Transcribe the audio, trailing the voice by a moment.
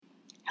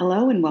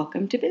Hello and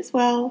welcome to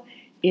Bizwell.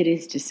 It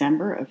is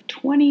December of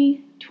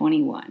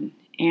 2021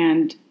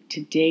 and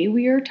today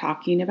we are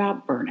talking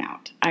about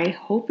burnout. I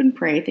hope and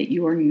pray that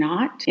you are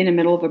not in the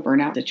middle of a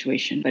burnout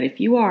situation, but if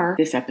you are,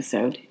 this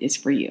episode is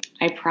for you.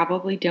 I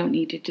probably don't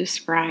need to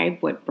describe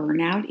what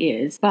burnout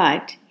is,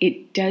 but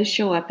it does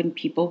show up in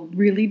people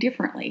really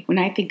differently. When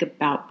I think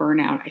about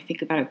burnout, I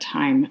think about a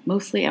time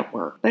mostly at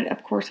work, but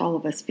of course all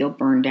of us feel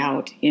burned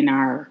out in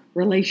our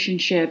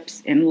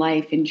relationships and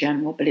life in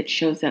general, but it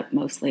shows up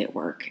mostly at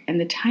work. And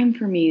the time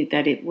for me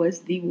that it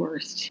was the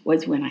worst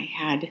was when I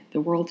had the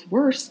world's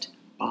worst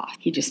boss.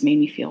 He just made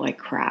me feel like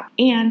crap.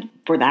 And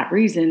for that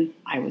reason,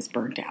 I was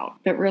burned out.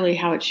 But really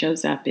how it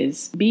shows up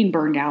is being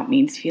burned out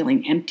means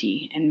feeling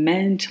empty and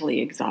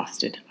mentally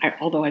exhausted.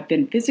 Although I've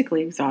been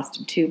physically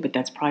exhausted too, but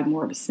that's probably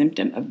more of a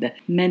symptom of the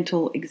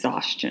mental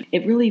exhaustion.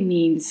 It really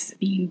means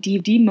being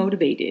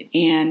demotivated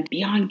and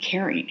beyond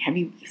caring. Have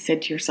you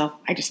said to yourself,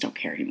 I just don't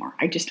care anymore.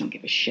 I just don't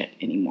give a shit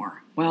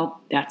anymore.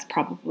 Well, that's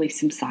probably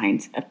some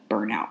signs of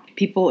burnout.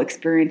 People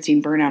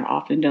experiencing burnout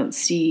often don't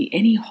see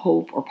any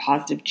hope or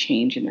positive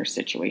change in their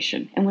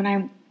situation. And when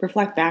I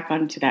reflect back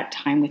onto that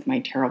time with my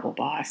terrible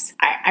boss,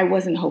 I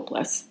wasn't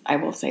hopeless. I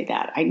will say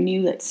that. I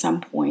knew at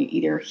some point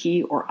either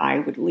he or I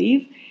would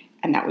leave,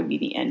 and that would be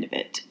the end of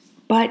it.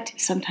 But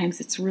sometimes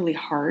it's really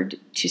hard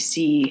to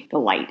see the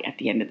light at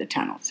the end of the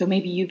tunnel. So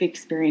maybe you've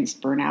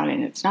experienced burnout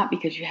and it's not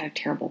because you had a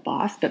terrible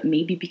boss, but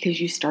maybe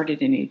because you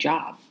started a new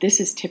job.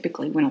 This is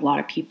typically when a lot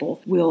of people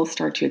will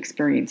start to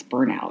experience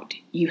burnout.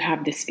 You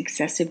have this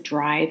excessive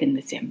drive and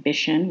this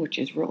ambition, which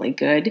is really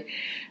good.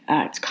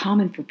 It's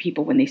common for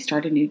people when they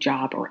start a new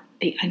job or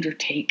they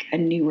undertake a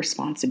new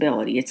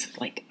responsibility. It's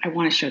like, I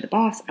want to show the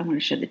boss, I want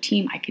to show the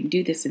team, I can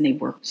do this, and they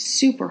work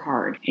super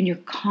hard, and you're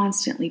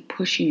constantly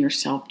pushing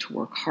yourself to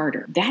work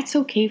harder. That's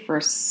okay for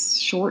a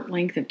short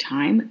length of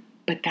time,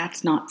 but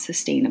that's not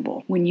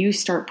sustainable. When you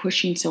start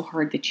pushing so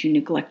hard that you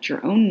neglect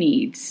your own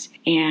needs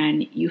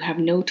and you have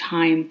no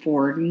time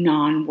for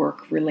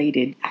non-work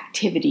related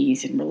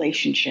activities and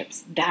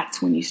relationships,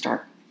 that's when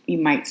you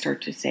might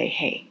start to say,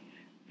 hey,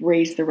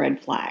 raise the red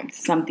flags.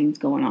 Something's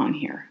going on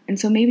here. And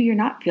so maybe you're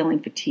not feeling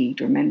fatigued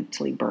or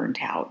mentally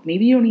burnt out.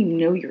 Maybe you don't even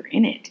know you're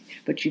in it,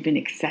 but you've been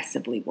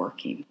excessively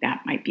working.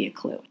 That might be a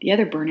clue. The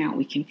other burnout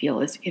we can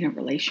feel is in a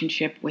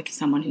relationship with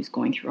someone who's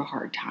going through a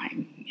hard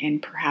time.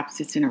 And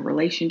perhaps it's in a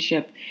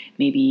relationship,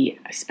 maybe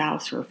a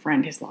spouse or a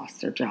friend has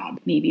lost their job.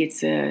 Maybe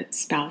it's a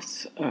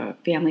spouse, a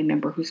family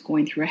member who's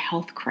going through a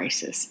health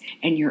crisis,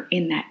 and you're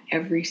in that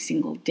every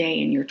single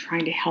day and you're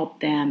trying to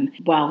help them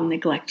while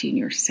neglecting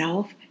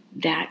yourself.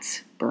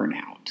 That's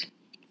burnout.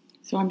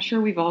 So I'm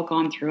sure we've all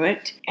gone through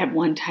it at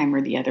one time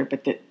or the other,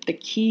 but the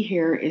key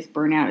here is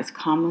burnout is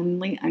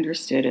commonly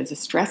understood as a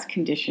stress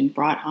condition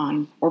brought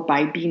on or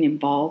by being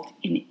involved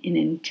in an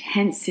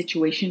intense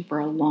situation for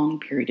a long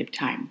period of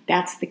time.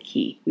 That's the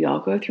key. We all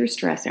go through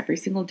stress every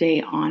single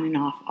day, on and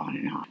off,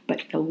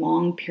 but the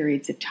long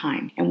periods of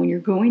time. And when you're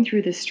going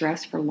through the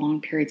stress for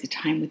long periods of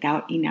time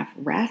without enough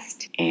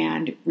rest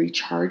and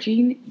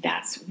recharging,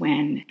 that's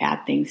when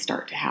bad things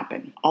start to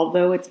happen.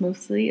 Although it's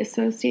mostly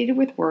associated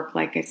with work,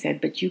 like I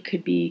said, but you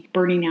could be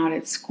burning out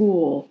at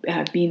school,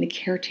 being the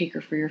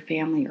caretaker for your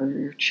family or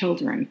your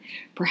children.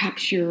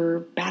 Perhaps you're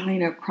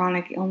battling a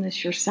chronic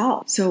illness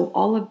yourself. So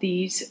all of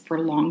these for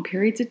long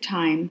periods of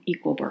time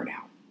equal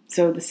burnout.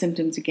 So the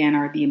symptoms again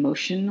are the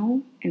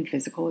emotional and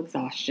physical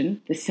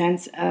exhaustion, the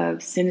sense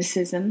of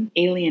cynicism,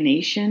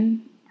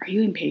 alienation. Are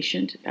you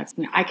impatient?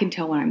 I can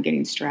tell when I'm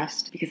getting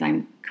stressed because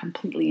I'm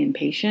completely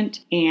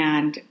impatient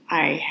and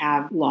I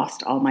have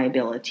lost all my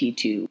ability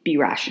to be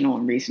rational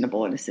and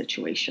reasonable in a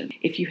situation.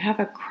 If you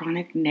have a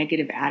chronic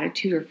negative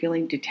attitude or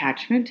feeling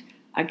detachment,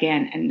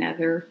 again,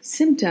 another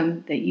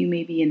symptom that you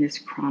may be in this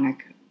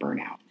chronic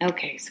burnout.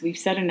 Okay, so we've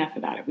said enough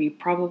about it. We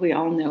probably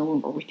all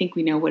know, or we think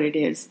we know what it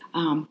is,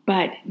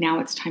 but now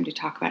it's time to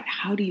talk about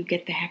how do you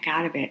get the heck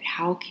out of it?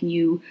 How can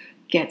you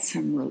get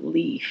some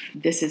relief?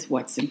 This is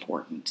what's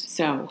important.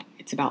 So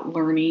it's about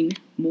learning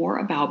more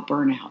about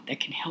burnout that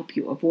can help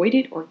you avoid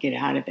it or get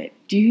out of it.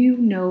 Do you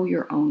know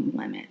your own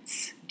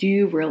limits? Do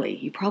you really?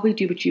 You probably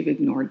do, but you've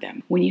ignored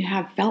them. When you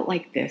have felt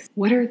like this,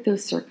 what are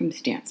those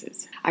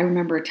circumstances? I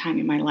remember a time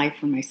in my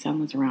life when my son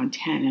was around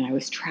 10 and I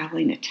was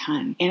traveling a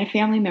ton and a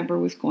family member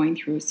was going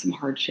through some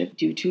hardship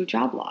due to a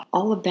job loss.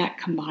 All of that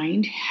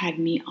combined had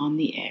me on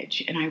the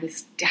edge and I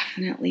was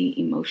definitely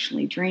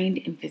emotionally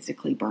drained and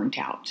physically burnt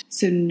out.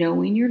 So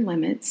knowing your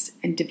limits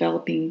and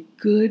developing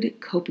good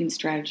coping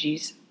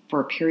strategies for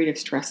a period of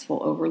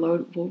stressful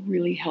overload will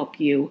really help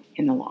you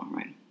in the long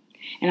run.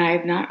 And I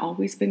have not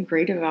always been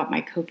great about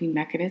my coping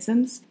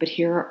mechanisms, but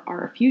here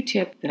are a few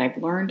tips that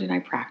I've learned and I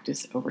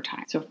practice over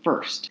time. So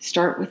first,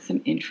 start with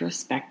some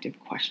introspective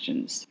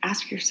questions.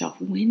 Ask yourself,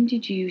 when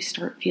did you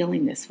start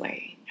feeling this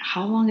way?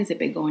 How long has it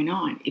been going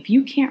on? If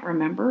you can't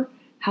remember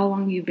how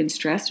long you've been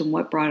stressed and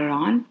what brought it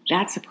on,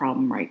 that's a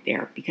problem right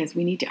there because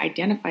we need to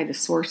identify the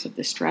source of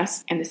the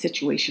stress and the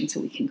situation so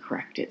we can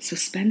correct it. So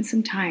spend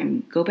some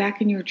time, go back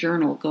in your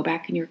journal, go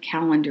back in your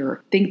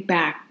calendar, think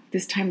back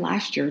this time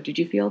last year, did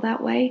you feel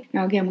that way?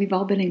 Now, again, we've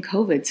all been in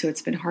COVID, so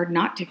it's been hard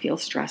not to feel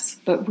stress.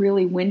 But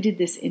really, when did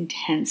this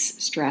intense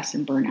stress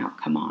and burnout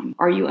come on?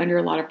 Are you under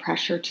a lot of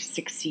pressure to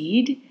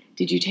succeed?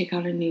 Did you take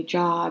on a new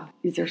job?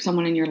 Is there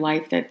someone in your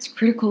life that's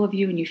critical of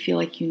you and you feel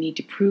like you need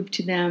to prove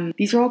to them?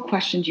 These are all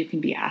questions you can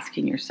be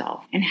asking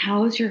yourself. And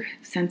how is your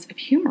sense of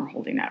humor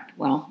holding up?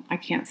 Well, I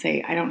can't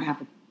say I don't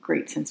have a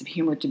great sense of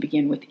humor to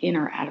begin with, in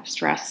or out of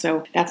stress.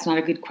 So that's not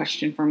a good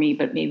question for me,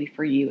 but maybe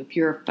for you. If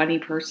you're a funny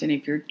person,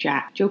 if you're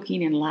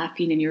joking and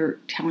laughing and you're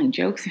telling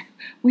jokes,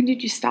 when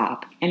did you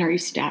stop? And are you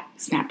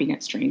snapping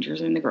at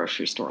strangers in the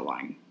grocery store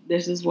line?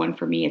 This is one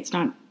for me. It's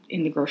not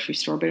in the grocery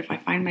store, but if I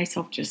find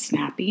myself just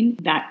snapping,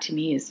 that to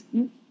me is,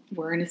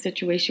 we're in a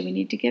situation we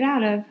need to get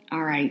out of.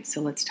 All right, so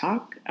let's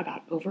talk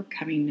about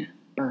overcoming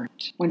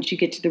burnt. Once you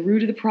get to the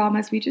root of the problem,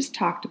 as we just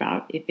talked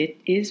about, if it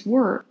is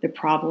work, the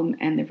problem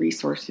and the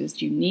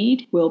resources you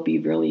need will be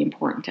really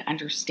important to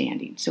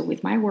understanding. So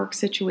with my work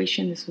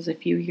situation, this was a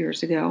few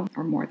years ago,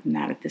 or more than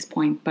that at this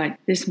point, but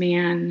this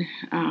man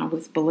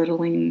was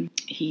belittling.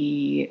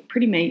 He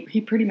pretty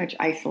much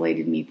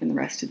isolated me from the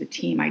rest of the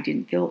team. I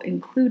didn't feel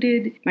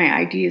included. My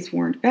ideas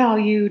weren't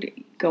valued.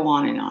 Go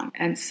on and on.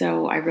 And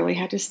so I really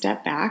had to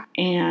step back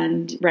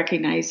and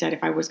recognize that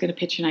if I was going to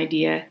pitch an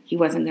idea, he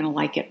wasn't going to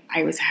like it.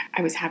 I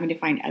was having to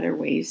find other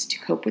ways to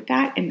cope with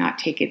that and not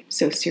take it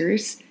so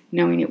serious,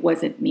 knowing it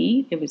wasn't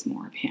me, it was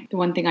more of him. The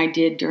one thing I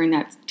did during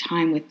that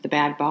time with the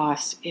bad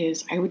boss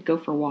is I would go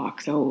for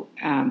walks. So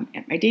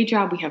at my day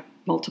job, we have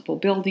multiple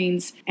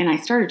buildings, and I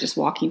started just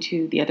walking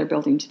to the other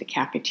building, to the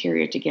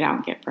cafeteria, to get out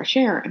and get fresh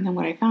air. And then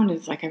what I found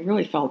is I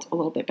really felt a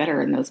little bit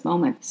better in those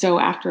moments. So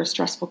after a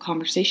stressful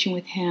conversation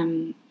with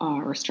him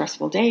or a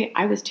stressful day,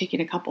 I was taking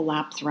a couple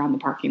laps around the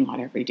parking lot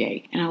every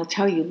day. And I'll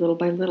tell you, little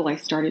by little, I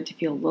started to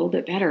feel a little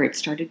bit better. It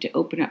started to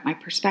open up my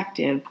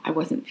perspective. I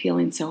wasn't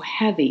feeling so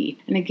heavy.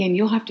 And again,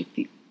 you'll have to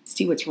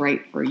see what's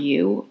right for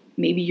you.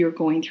 Maybe you're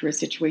going through a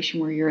situation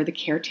where you're the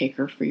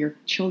caretaker for your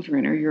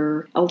children or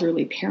your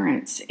elderly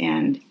parents.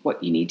 And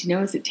what you need to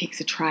know is it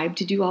takes a tribe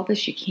to do all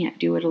this. You can't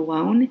do it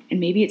alone. And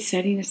maybe it's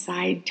setting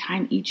aside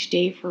time each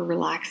day for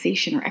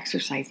relaxation or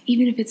exercise,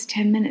 even if it's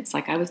 10 minutes,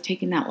 like I was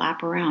taking that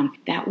lap around.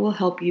 That will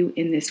help you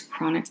in this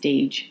chronic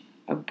stage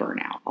of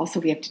burnout.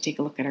 Also, we have to take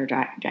a look at our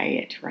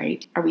diet,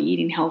 right? Are we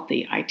eating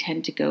healthy? I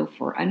tend to go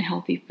for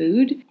unhealthy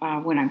food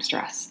when I'm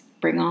stressed.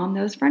 Bring on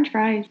those French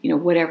fries,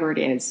 whatever it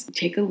is.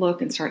 Take a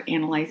look and start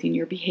analyzing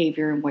your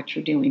behavior and what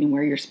you're doing and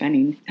where you're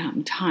spending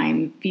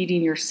time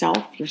feeding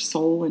yourself, your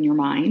soul, and your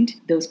mind.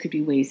 Those could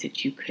be ways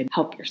that you could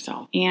help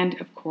yourself.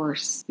 And of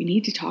course, we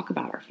need to talk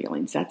about our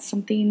feelings. That's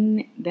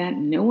something that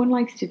no one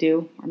likes to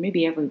do, or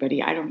maybe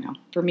everybody, I don't know.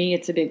 For me,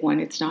 it's a big one.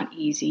 It's not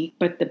easy,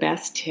 but the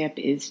best tip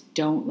is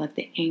don't let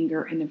the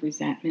anger and the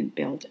resentment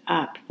build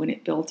up. When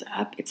it builds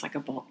up, it's like a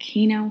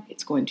volcano.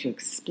 It's going to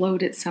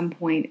explode at some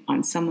point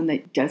on someone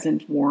that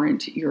doesn't warrant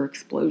your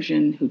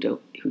explosion,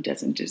 who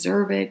doesn't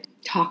deserve it.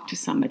 Talk to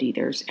somebody.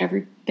 There's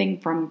everything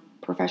from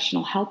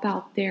professional help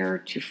out there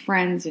to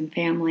friends and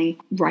family.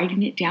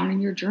 Writing it down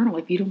in your journal.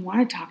 If you don't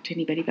want to talk to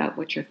anybody about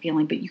what you're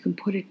feeling, but you can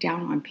put it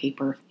down on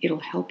paper, it'll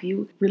help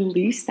you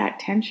release that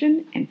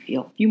tension and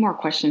feel. A few more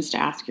questions to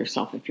ask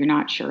yourself if you're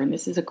not sure. And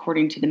this is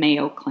according to the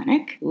Mayo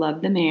Clinic.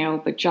 Love the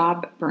Mayo, but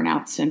job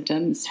burnout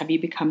symptoms. Have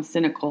you become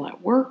cynical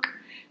at work?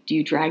 Do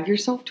you drag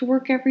yourself to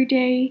work every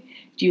day?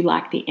 Do you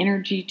lack the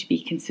energy to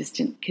be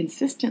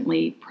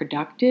consistently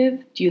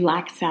productive? Do you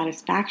lack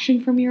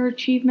satisfaction from your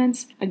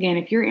achievements? Again,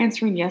 if you're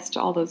answering yes to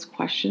all those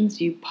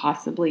questions, you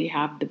possibly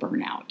have the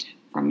burnout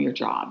from your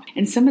job.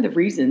 And some of the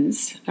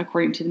reasons,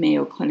 according to the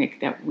Mayo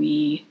Clinic, that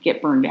we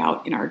get burned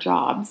out in our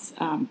jobs,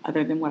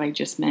 other than what I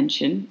just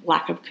mentioned,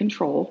 lack of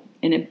control,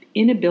 an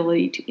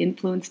inability to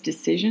influence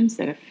decisions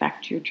that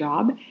affect your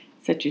job,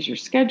 such as your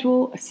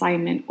schedule,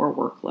 assignment, or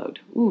workload.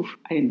 Oof,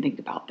 I didn't think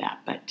about that,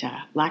 but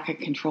lack of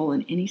control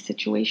in any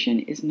situation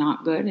is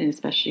not good, and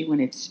especially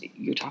when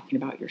you're talking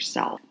about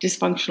yourself.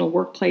 Dysfunctional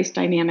workplace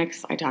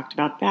dynamics, I talked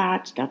about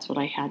that. That's what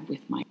I had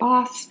with my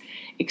boss.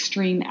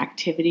 Extreme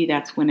activity,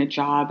 that's when a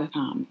job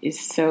is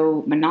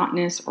so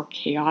monotonous or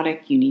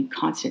chaotic, you need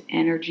constant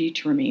energy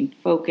to remain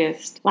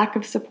focused. Lack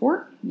of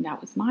support,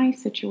 that was my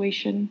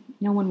situation.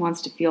 No one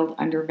wants to feel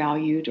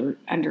undervalued or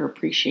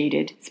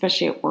underappreciated,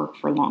 especially at work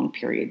for long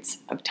periods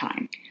of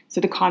time.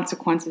 So the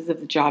consequences of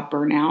the job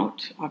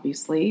burnout,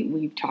 obviously,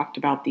 we've talked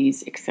about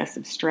these: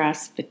 excessive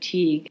stress,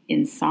 fatigue,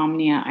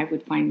 insomnia. I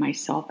would find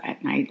myself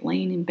at night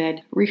laying in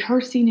bed,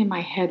 rehearsing in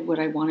my head what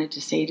I wanted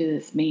to say to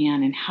this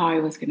man and how I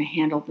was going to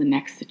handle the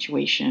next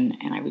situation.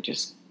 And I would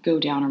just go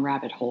down a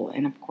rabbit hole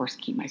and, of course,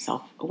 keep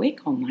myself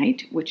awake all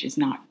night, which is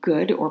not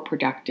good or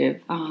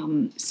productive.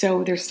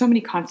 So there's so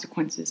many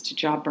consequences to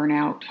job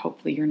burnout.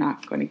 Hopefully you're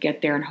not going to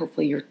get there, and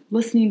hopefully you're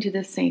listening to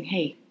this saying,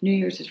 hey, New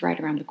Year's is right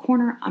around the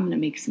corner. I'm going to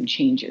make some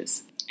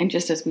changes. And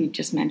just as we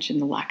just mentioned,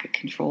 the lack of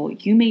control,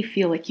 you may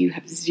feel like you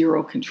have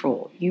zero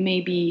control. You may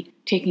be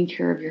taking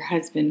care of your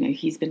husband,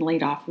 he's been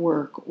laid off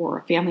work, or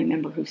a family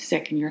member who's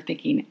sick, and you're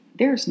thinking,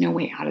 there's no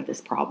way out of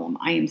this problem.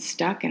 I am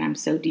stuck and I'm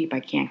so deep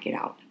I can't get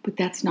out. But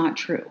that's not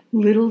true.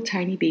 Little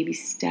tiny baby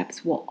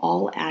steps will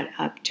all add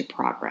up to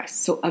progress.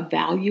 So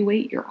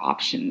evaluate your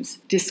options.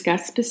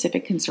 Discuss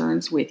specific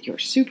concerns with your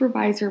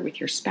supervisor, with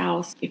your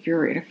spouse. If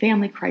you're in a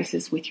family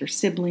crisis, with your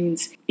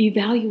siblings,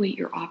 evaluate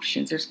your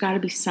options. There's got to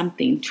be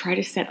something. Try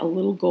to set a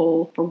little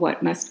goal for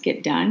what must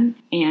get done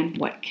and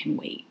what can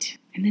wait.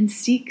 And then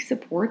seek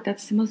support.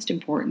 That's the most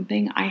important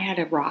thing. I had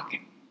a rock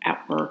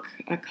at work,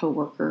 a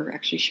coworker.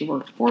 Actually, she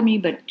worked for me,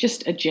 but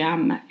just a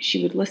gem.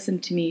 She would listen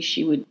to me.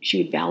 She would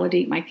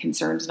validate my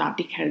concerns, not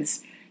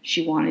because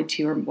she wanted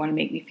to or want to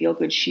make me feel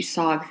good. She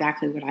saw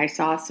exactly what I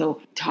saw.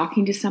 So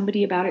talking to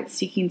somebody about it,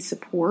 seeking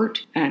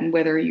support, and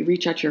whether you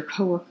reach out to your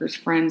coworkers,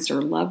 friends,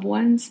 or loved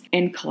ones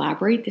and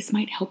collaborate, this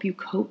might help you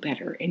cope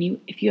better. And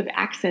if you have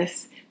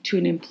access to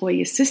an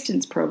employee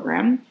assistance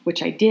program,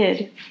 which I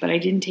did, but I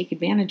didn't take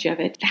advantage of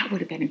it, that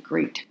would have been a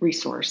great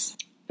resource.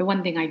 The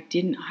one thing I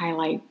didn't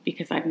highlight,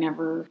 because I've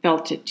never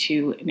felt it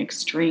to an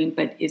extreme,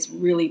 but is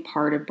really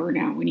part of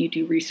burnout when you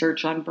do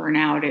research on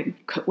burnout and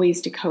ways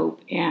to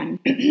cope. And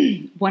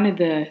one of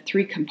the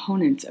 3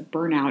 components of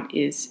burnout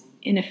is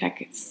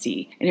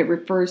inefficacy, and it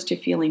refers to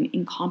feeling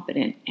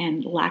incompetent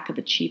and lack of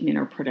achievement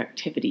or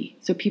productivity.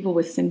 So people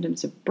with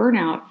symptoms of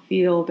burnout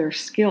feel their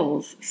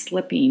skills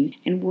slipping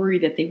and worry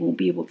that they won't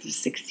be able to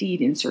succeed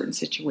in certain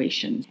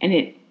situations. And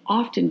it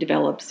often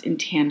develops in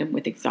tandem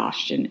with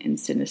exhaustion and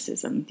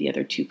cynicism, the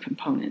other 2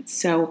 components.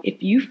 So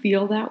if you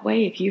feel that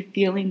way, if you're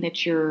feeling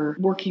that you're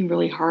working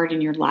really hard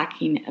and you're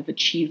lacking of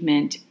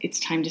achievement, it's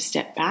time to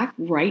step back,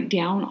 write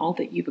down all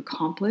that you've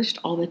accomplished,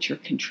 all that you're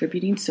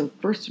contributing. So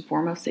first and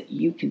foremost, that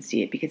you can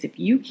see it, because if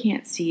you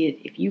can't see it,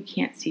 if you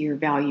can't see your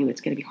value,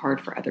 it's going to be hard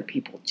for other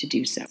people to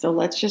do so. So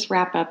let's just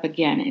wrap up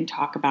again and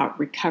talk about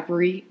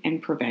recovery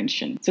and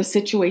prevention. So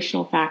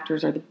situational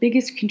factors are the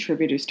biggest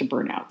contributors to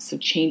burnout. So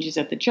changes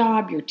at the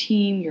job, your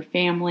team, your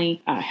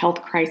family,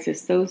 health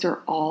crisis, those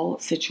are all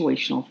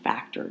situational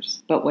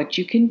factors. But what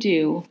you can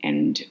do,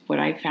 and what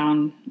I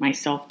found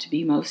myself to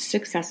be most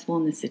successful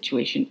in this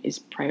situation, is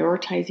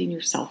prioritizing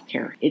your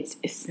self-care. It's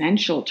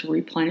essential to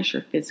replenish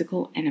your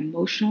physical and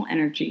emotional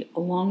energy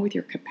along with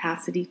your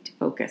capacity to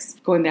focus.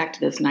 Going back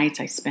to those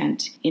nights I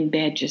spent in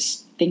bed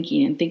just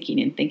thinking and thinking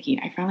and thinking,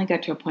 I finally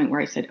got to a point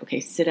where I said, okay,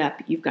 sit up.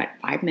 You've got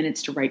 5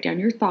 minutes to write down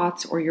your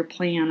thoughts or your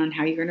plan on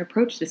how you're going to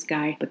approach this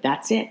guy, but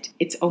that's it.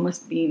 It's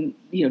almost being,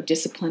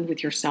 disciplined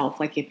with yourself,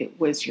 like if it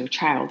was your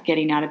child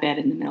getting out of bed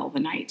in the middle of the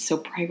night. So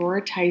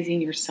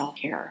prioritizing your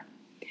self-care.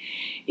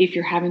 If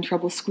you're having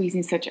trouble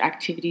squeezing such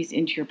activities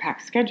into your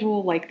packed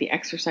schedule, like the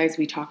exercise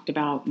we talked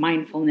about,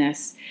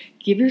 mindfulness,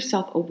 give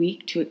yourself a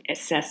week to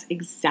assess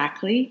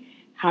exactly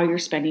how you're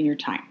spending your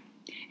time.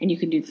 And you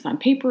can do this on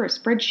paper, a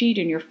spreadsheet,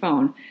 and your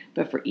phone.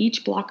 But for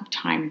each block of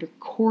time,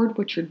 record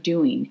what you're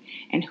doing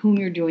and whom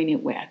you're doing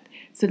it with.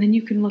 So then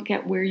you can look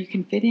at where you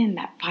can fit in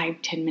that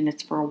 5-10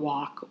 minutes for a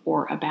walk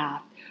or a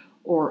bath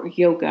or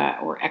yoga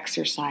or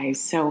exercise.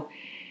 So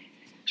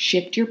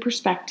shift your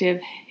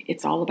perspective.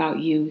 It's all about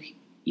you.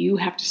 You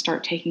have to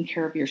start taking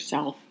care of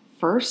yourself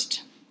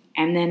first,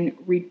 and then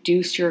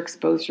reduce your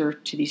exposure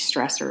to these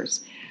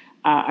stressors.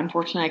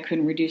 Unfortunately, I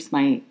couldn't reduce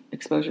my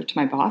exposure to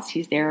my boss.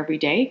 He's there every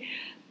day.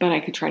 But I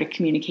could try to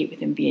communicate with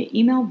him via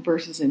email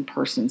versus in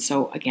person.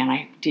 So again,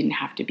 I didn't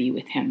have to be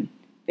with him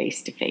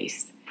face to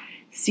face.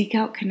 Seek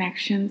out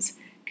connections.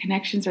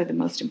 Connections are the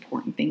most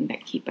important thing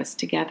that keep us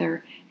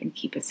together and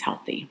keep us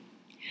healthy.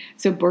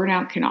 So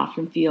burnout can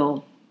often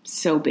feel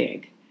so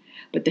big,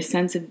 but the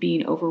sense of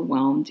being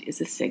overwhelmed is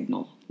a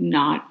signal,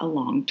 not a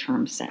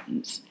long-term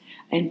sentence.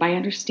 And by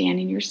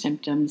understanding your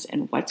symptoms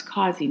and what's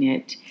causing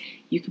it,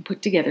 you can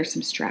put together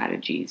some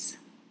strategies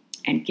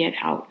and get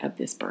out of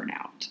this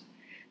burnout.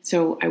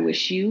 So I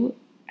wish you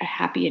a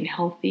happy and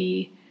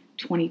healthy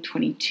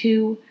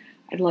 2022.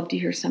 I'd love to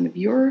hear some of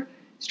your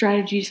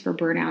strategies for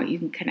burnout. You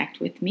can connect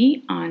with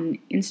me on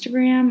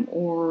Instagram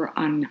or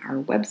on our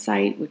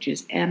website, which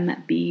is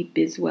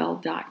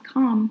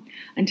mbbiswell.com.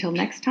 Until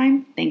next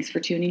time, thanks for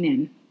tuning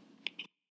in.